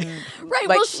kindergarten. Right. Like,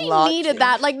 Well, she logic. needed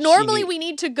that. Like normally need- we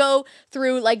need to go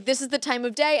through like this is the time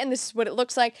of day and this is what it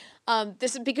looks like.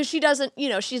 This is because she doesn't,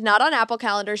 she's not on Apple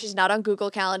Calendar, she's not on Google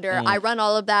Calendar. I run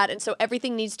all of that, and so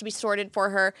everything needs to be sorted for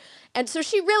her. And so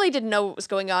she really didn't know what was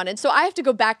going on, and so I have to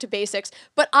go back to basics.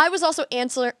 But I was also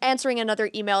answering another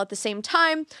email at the same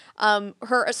time.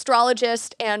 Her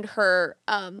astrologist and her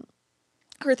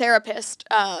therapist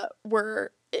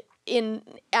were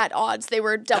at odds. They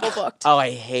were double booked. Oh,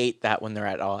 I hate that when they're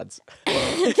at odds.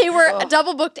 They were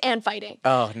double booked and fighting.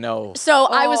 Oh, no. So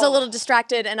I was a Oh. little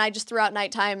distracted, and I just threw out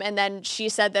nighttime. And then she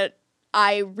said that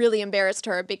I really embarrassed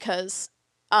her because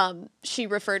she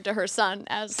referred to her son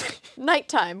as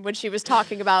nighttime when she was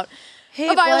talking about Hey,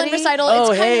 a violin buddy. recital. Oh, It's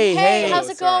kind hey, of, hey, hey. how's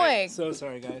it going? So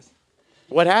sorry, guys.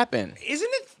 What happened? Isn't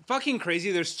it fucking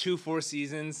crazy there's 2 Four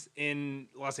Seasons in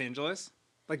Los Angeles?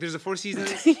 Like there's a Four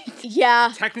Seasons.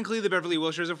 Yeah. Technically, the Beverly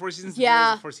Wilshire is a Four Seasons. Yeah.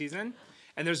 There's a Four Season.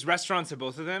 And there's restaurants at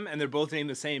both of them, and they're both named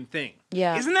the same thing.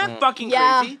 Yeah. Isn't that fucking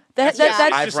Yeah. crazy? That Yeah. I've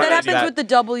that run into happens that. with the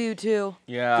W too.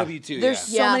 Yeah. W2, There's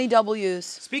yeah. so Yeah. many W's.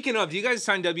 Speaking of, do you guys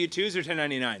sign W2s or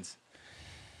 1099s?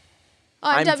 Oh,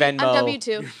 I'm I'm Venmo.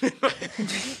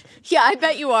 W2. Yeah, I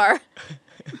bet you are.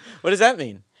 What does that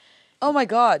mean? Oh my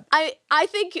God. I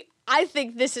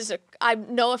think this is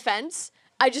no offense.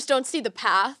 I just don't see the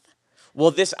path.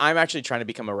 Well, I'm actually trying to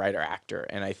become a writer-actor,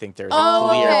 and I think there's Oh, a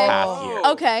clear okay. path here.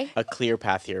 Okay. A clear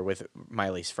path here with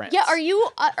Miley's friends. Yeah, are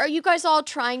you guys all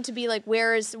trying to be like,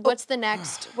 what's the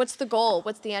next, what's the goal,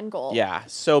 what's the end goal? Yeah.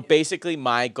 So basically,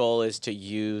 my goal is to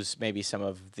use maybe some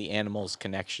of the animals'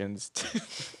 connections.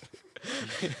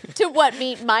 To what,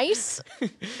 meet mice?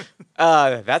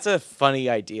 That's a funny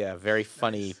idea. Very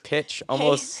funny pitch.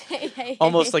 Almost,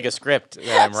 almost like a script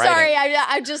that I'm Sorry,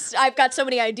 writing. I've got so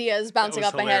many ideas bouncing was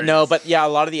off my head. hilarious. No, but yeah, a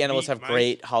lot of the animals Meet have mice.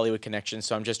 great Hollywood connections,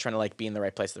 so I'm just trying to like be in the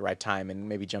right place at the right time and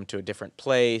maybe jump to a different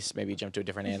place, maybe jump to a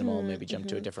different animal, maybe jump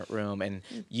to a different room, and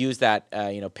use that,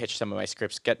 pitch some of my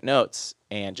scripts, get notes,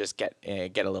 and just get a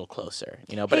little closer,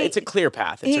 But Hey- it's a clear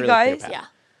path. It's hey, a really guys. clear path. Yeah.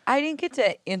 I didn't get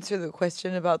to answer the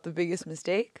question about the biggest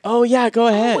mistake. Oh yeah, go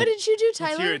ahead. What did you do, Let's hear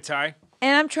Tyler? it, Ty.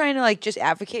 And I'm trying to like just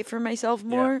advocate for myself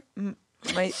more.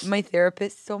 My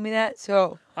therapist told me that.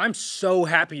 So I'm so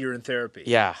happy you're in therapy.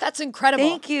 Yeah. That's incredible.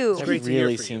 thank you. It's It great to hear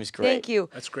really for you. seems great. Thank you.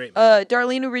 That's great.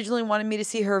 Darlene originally wanted me to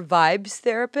see her vibes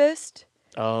therapist.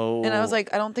 Oh. And I was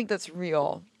like, I don't think that's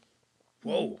real.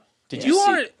 Whoa. Did You you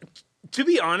see? are, to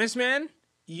be honest, man,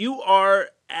 you are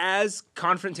as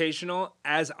confrontational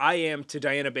as I am to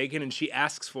Diana Bacon, and she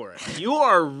asks for it.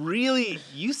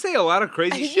 You say a lot of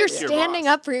crazy shit. You're to your standing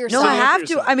boss. up for yourself. No, I Stand up for have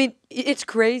to. yourself. I mean, it's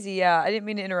crazy. Yeah, I didn't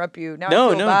mean to interrupt you. Now I No,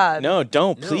 feel no, bad. no,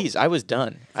 don't please. I was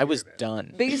done. I was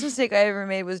done. Biggest mistake I ever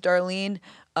made was Darlene.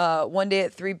 One day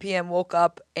at 3 p.m. woke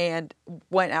up and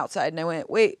went outside, and I went,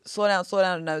 "Wait, slow down,"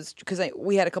 and I was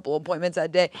we had a couple of appointments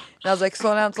that day, and I was like,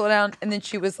 "Slow down," and then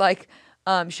she was like,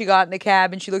 she got in the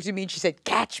cab and she looked at me and she said,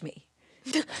 "Catch me,"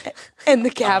 and the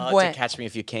cab It's a went, catch me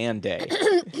if you can day.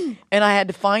 and I had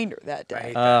to find her that I day.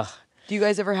 hate that. Do you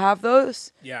guys ever have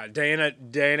those? Yeah,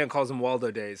 Diana calls them Waldo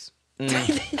days.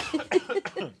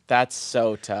 That's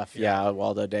so tough. Yeah,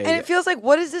 Waldo Day. And it feels like,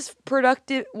 what is this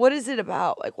productive? What is it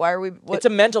about? Like, why are we? What? It's a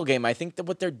mental game. I think that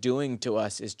what they're doing to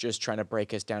us is just trying to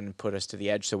break us down and put us to the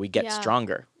edge so we get Yeah.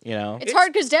 stronger, you know? It's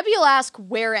hard because Debbie will ask,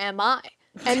 "Where am I?"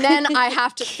 And then I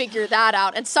have to figure that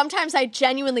out. And sometimes I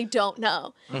genuinely don't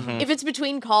know. If it's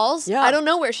between calls, Yeah. I don't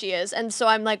know where she is. And so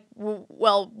I'm like,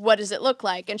 well, what does it look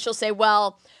like? And she'll say,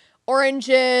 well,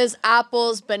 oranges,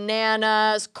 apples,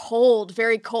 bananas, cold,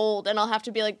 very cold. And I'll have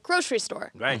to be like, grocery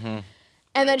store. Right.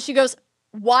 And then she goes,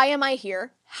 why am I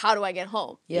here? How do I get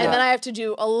home? Yeah. And then I have to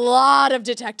do a lot of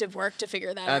detective work to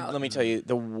figure that out. Let me tell you,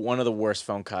 one of the worst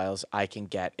phone calls I can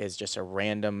get is just a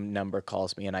random number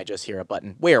calls me and I just hear a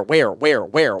button, where?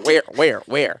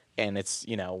 And it's,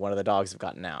 one of the dogs have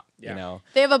gotten out, Yeah.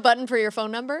 They have a button for your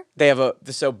phone number? They have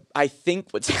so I think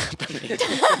what's happening.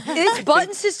 It's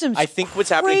button systems. I think what's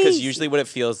happening because crazy. usually what it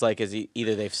feels like is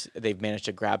either they've managed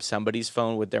to grab somebody's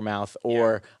phone with their mouth,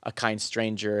 or a kind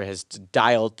stranger has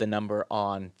dialed the number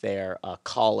on their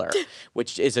caller,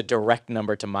 which is a direct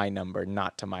number to my number,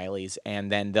 not to Miley's,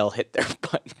 and then they'll hit their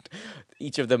button.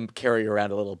 Each of them carry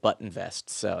around a little button vest,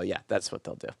 so yeah, that's what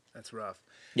they'll do. That's rough.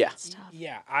 Yeah.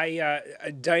 Yeah,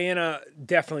 Diana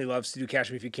definitely loves to do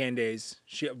Catch Me If You Can days.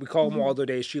 We call them Waldo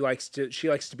days. She likes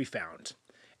to be found,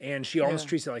 and she almost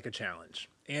treats it like a challenge.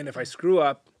 And if I screw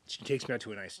up, she takes me out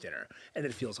to a nice dinner, and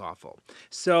it feels awful.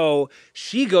 So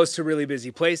she goes to really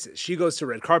busy places. She goes to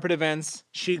red carpet events.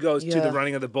 She goes to the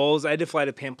running of the bulls. I had to fly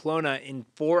to Pamplona in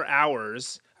 4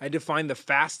 hours. I had to find the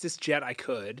fastest jet I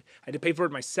could. I had to pay for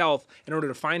it myself in order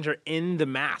to find her in the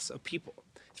mass of people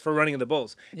for running of the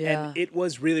bulls. Yeah. And it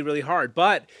was really, really hard.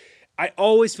 But I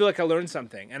always feel like I learned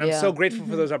something. And I'm so Yeah. grateful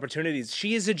for those opportunities.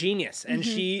 She is a genius. And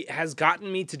she has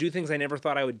gotten me to do things I never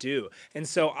thought I would do. And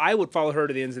so I would follow her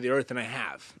to the ends of the earth. And I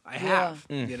have.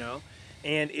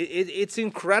 And it's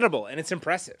incredible. And it's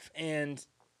impressive. And,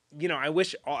 I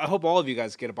hope all of you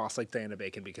guys get a boss like Diana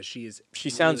Bacon, because she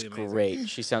sounds really amazing. great.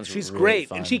 She's She's really great,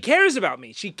 fun. and she cares about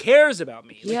me. She cares about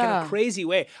me, like in Yeah. a crazy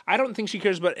way. I don't think she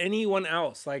cares about anyone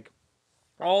else. Like,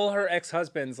 all her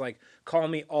ex-husbands call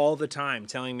me all the time,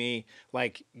 telling me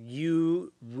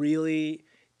you really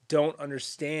don't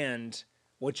understand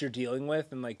what you're dealing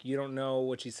with, and you don't know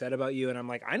what she said about you. And I'm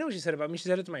like, I know what she said about me. She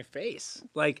said it to my face.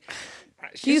 Do you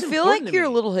she's feel important like to you're a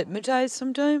me. little hypnotized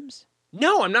sometimes?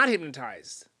 No, I'm not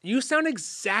hypnotized. You sound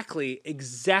exactly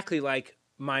like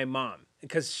my mom,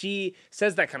 because she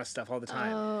says that kind of stuff all the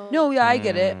time. No, yeah, I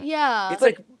get it. Yeah.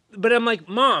 It's but I'm like,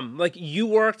 Mom, you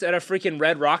worked at a freaking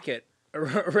Red Robin.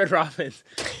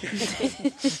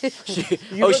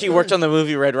 She worked on the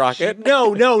movie Red Rocket?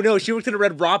 No. She worked at a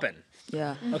Red Robin.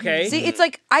 Yeah. Okay. See, it's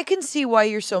like, I can see why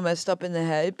you're so messed up in the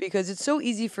head, because it's so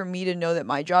easy for me to know that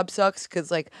my job sucks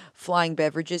because flying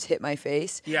beverages hit my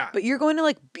face. Yeah. But you're going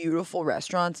to beautiful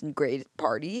restaurants and great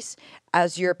parties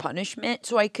as your punishment.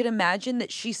 So I could imagine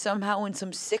that she somehow, in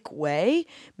some sick way,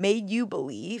 made you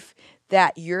believe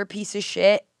that you're a piece of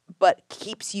shit, but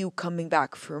keeps you coming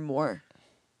back for more.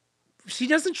 She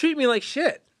doesn't treat me like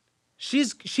shit.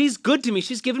 She's good to me.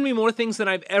 She's given me more things than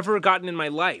I've ever gotten in my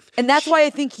life. And that's why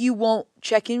I think you won't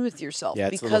check in with yourself, Yeah,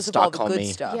 it's because a of little all the good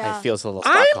Stockholm-y. stuff. Yeah. It feels a little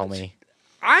I'm- Stockholm-y.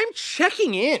 I'm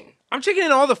checking in. I'm checking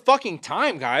in all the fucking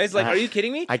time, guys. Are you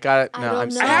kidding me? I got it. I No, don't I'm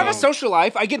know. sorry. I have a social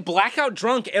life. I get blackout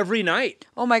drunk every night.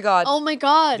 Oh my God. Oh my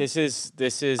God. This is.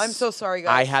 I'm so sorry,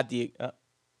 guys. I had the.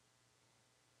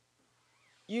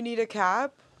 You need a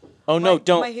cab? Oh no!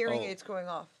 Don't. My hearing aid's going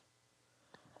off.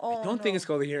 Oh, I don't think it's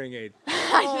called a hearing aid.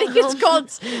 I think it's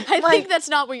called. I think that's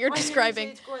not what you're My describing.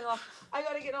 hearing aid's going off. I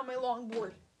gotta get on my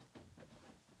longboard.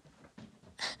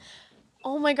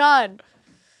 Oh my God.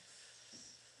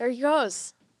 There he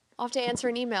goes. Off to answer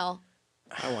an email.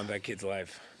 I want that kid's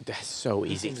life. That's so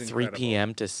easy. seems 3 incredible.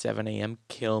 p.m. to 7 a.m.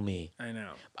 Kill me. I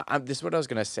know. This is what I was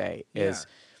gonna say. Is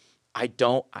Yeah. I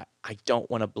don't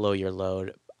want to blow your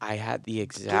load. I had the Please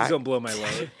exact. don't blow my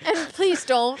load. And please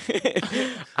don't.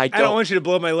 I I don't want you to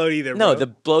blow my load either. No, bro. the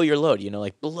blow your load.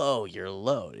 Blow your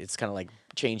load. It's kind of like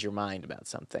change your mind about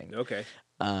something. Okay.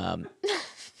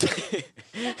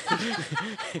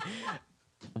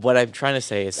 What I'm trying to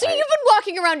say is, So you've been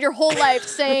walking around your whole life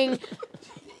saying,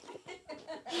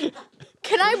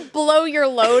 "Can I blow your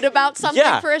load about something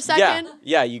for a second?"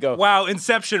 Yeah, you go. Wow,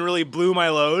 Inception really blew my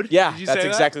load. Yeah, Did you that's say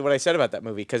exactly what I said about that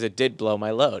movie because it did blow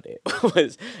my load.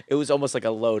 It was almost like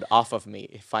a load off of me.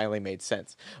 It finally made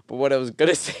sense. But what I was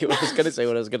gonna say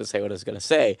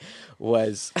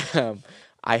was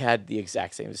I had the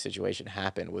exact same situation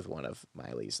happen with one of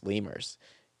Miley's lemurs.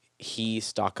 He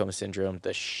Stockholm syndrome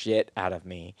the shit out of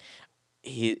me.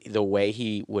 The way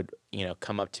he would,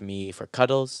 come up to me for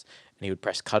cuddles and he would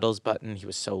press cuddles button. He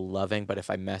was so loving, but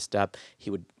if I messed up, he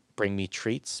would bring me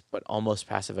treats, but almost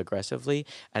passive aggressively.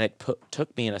 And it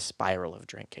took me in a spiral of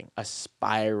drinking,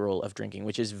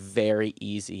 which is very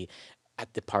easy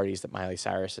at the parties that Miley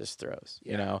Cyrus throws,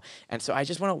 you know? And so I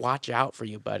just want to watch out for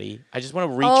you, buddy. I just want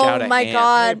to reach out a my hand.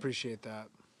 God. I appreciate that.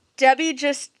 Debbie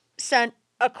just sent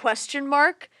a question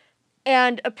mark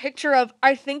and a picture of,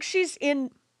 I think she's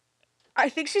in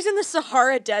the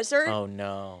Sahara Desert. Oh,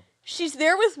 no. She's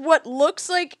there with what looks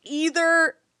like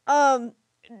either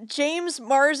James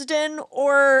Marsden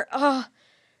or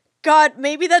God,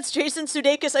 maybe that's Jason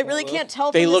Sudeikis. I really can't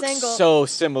tell They from look this angle. so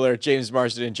similar, James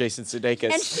Marsden and Jason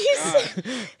Sudeikis.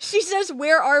 And she says,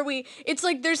 "Where are we?" It's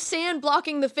like there's sand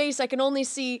blocking the face. I can only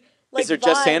see like Is there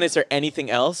just sand? vines. Is there anything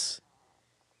else?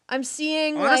 I'm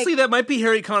seeing Honestly, like that might be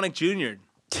Harry Connick Jr.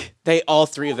 All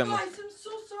three of them. I'm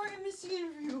so sorry I missed the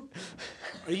interview.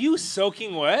 Are you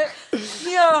soaking wet?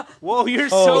 Yeah. Whoa, you're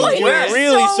Oh, so you're wet.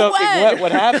 really so soaking wet. wet.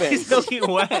 What happened? He's soaking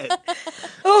wet.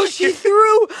 Oh, she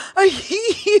threw a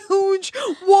huge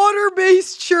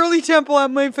water-based Shirley Temple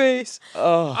at my face.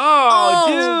 Oh,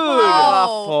 dude. wow.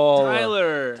 Awful.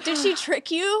 Tyler. Did she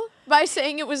trick you by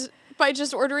saying it was by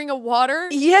just ordering a water?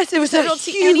 Yes, it was I a don't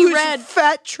see any huge red.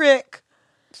 fat trick.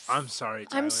 I'm sorry,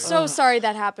 Tyler. I'm so sorry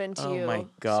that happened to you. Oh my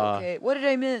god. Okay, what did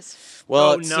I miss?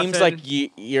 Well, Oh, it seems nothing. like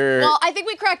you're. Well, I think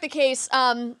we cracked the case.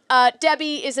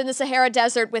 Debbie is in the Sahara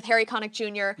Desert with Harry Connick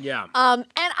Jr. Yeah. And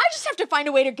I just have to find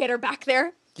a way to get her back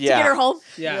there. To Yeah. get her home.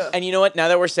 Yeah. And you know what? Now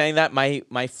that we're saying that,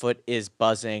 my foot is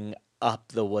buzzing up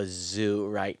the wazoo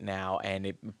right now, and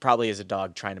it probably is a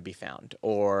dog trying to be found,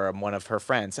 or one of her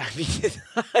friends. I mean,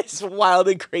 it's a wild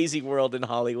and crazy world in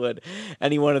Hollywood.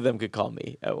 Any one of them could call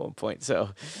me at one point. So,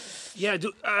 Yeah,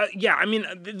 I mean,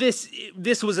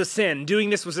 this was a sin. Doing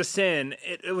this was a sin.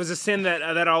 It was a sin that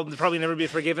I'll probably never be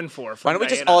forgiven for. why don't we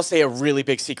just all say a really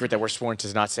big secret that we're sworn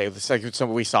to not say? It's like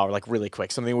something we saw, like really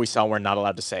quick. Something we saw we're not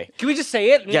allowed to say. Can we just say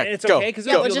it? Yeah, It's go. okay. Because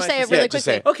Yeah, we'll just say it really just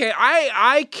say quickly. it. Okay,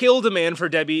 I killed a man for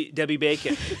Debbie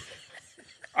Bacon.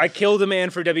 I killed a man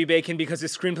for Debbie Bacon because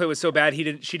his screenplay was so bad she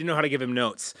didn't know how to give him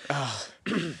notes.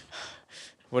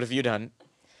 What have you done?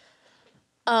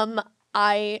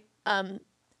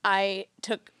 I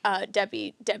took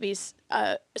Debbie's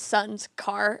son's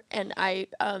car and I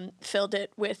filled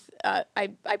it with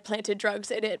I planted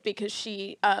drugs in it because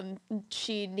she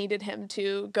needed him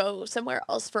to go somewhere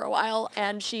else for a while,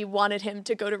 and she wanted him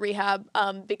to go to rehab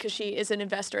because she is an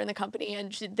investor in the company,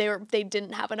 and they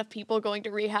didn't have enough people going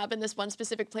to rehab in this one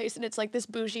specific place, and it's like this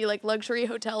bougie like luxury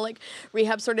hotel like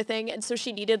rehab sort of thing, and so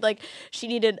she needed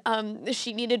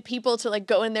people to like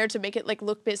go in there to make it like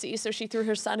look busy, so she threw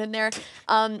her son in there,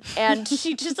 and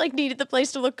she just like needed the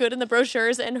place to look good in the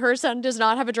brochures, and her son does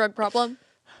not have a drug problem.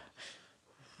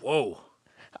 Whoa.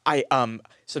 I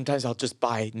sometimes I'll just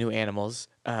buy new animals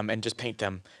and just paint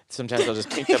them. Sometimes I'll just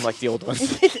paint them like the old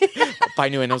ones. Buy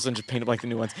new animals and just paint them like the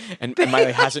new ones. And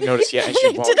Miley hasn't noticed yet. And she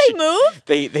won't. Do they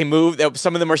move? They move.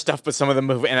 Some of them are stuffed, but some of them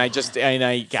move. And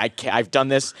I've done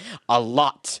this a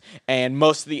lot. And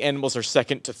most of the animals are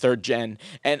second to third gen.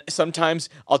 And sometimes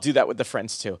I'll do that with the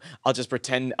friends too. I'll just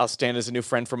pretend I'll stand as a new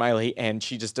friend for Miley, and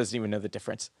she just doesn't even know the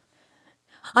difference.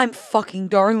 I'm fucking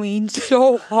Darlene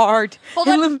so hard. Hold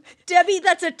on, Debbie,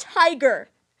 that's a tiger.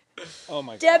 Oh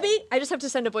my god. Debbie, I just have to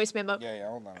send a voice memo. Yeah,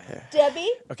 hold on. Debbie,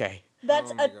 Okay.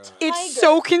 that's a tiger. It's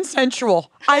so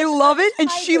consensual. I love it, and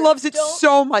she tiger. loves it Don't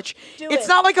so much. do It's it.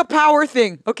 not like a power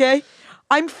thing, okay?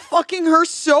 I'm fucking her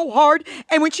so hard,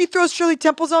 and when she throws Shirley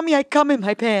Temples on me, I come in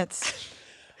my pants.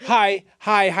 Hi,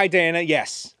 Diana.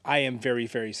 Yes, I am very,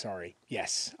 very sorry.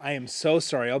 Yes, I am so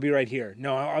sorry. I'll be right here.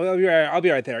 No, I'll be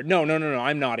right there. No.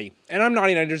 I'm naughty, and I'm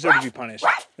naughty, and I deserve to be punished.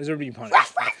 I deserve to be punished.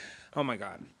 Oh my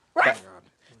god. Oh my god.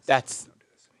 That's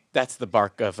the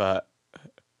bark of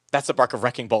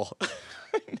Wrecking Ball.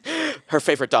 Her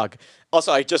favorite dog.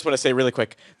 Also, I just want to say really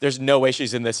quick, there's no way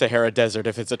she's in the Sahara Desert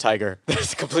if it's a tiger.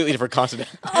 That's a completely different continent.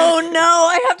 Oh no,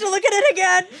 I have to look at it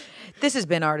again. This has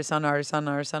been Artist on Artist on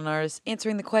Artist on Artist,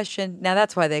 answering the question. Now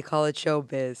that's why they call it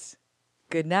showbiz.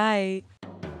 Good night.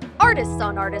 Artists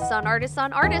on Artists on Artists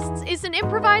on Artists is an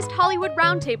improvised Hollywood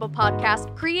roundtable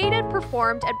podcast created,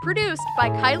 performed, and produced by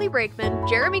Kylie Brakeman,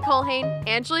 Jeremy Colhane,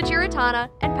 Angela Giratana,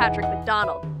 and Patrick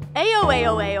McDonald.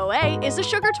 AOAOAOA is a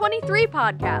Sugar 23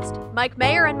 podcast. Mike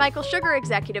Mayer and Michael Sugar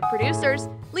executive producers,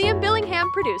 Liam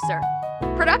Billingham producer.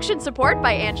 Production support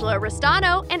by Angela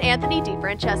Restano and Anthony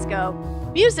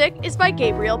DiFrancesco. Music is by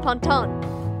Gabriel Ponton.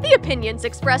 The opinions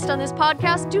expressed on this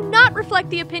podcast do not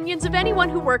reflect the opinions of anyone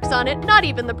who works on it, not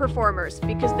even the performers,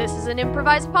 because this is an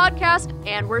improvised podcast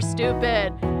and we're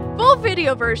stupid. Full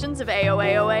video versions of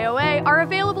AOAOAOA are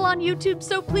available on YouTube,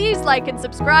 so please like and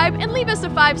subscribe and leave us a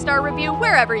 5-star review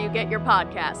wherever you get your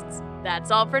podcasts. That's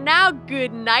all for now.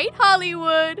 Good night,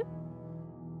 Hollywood!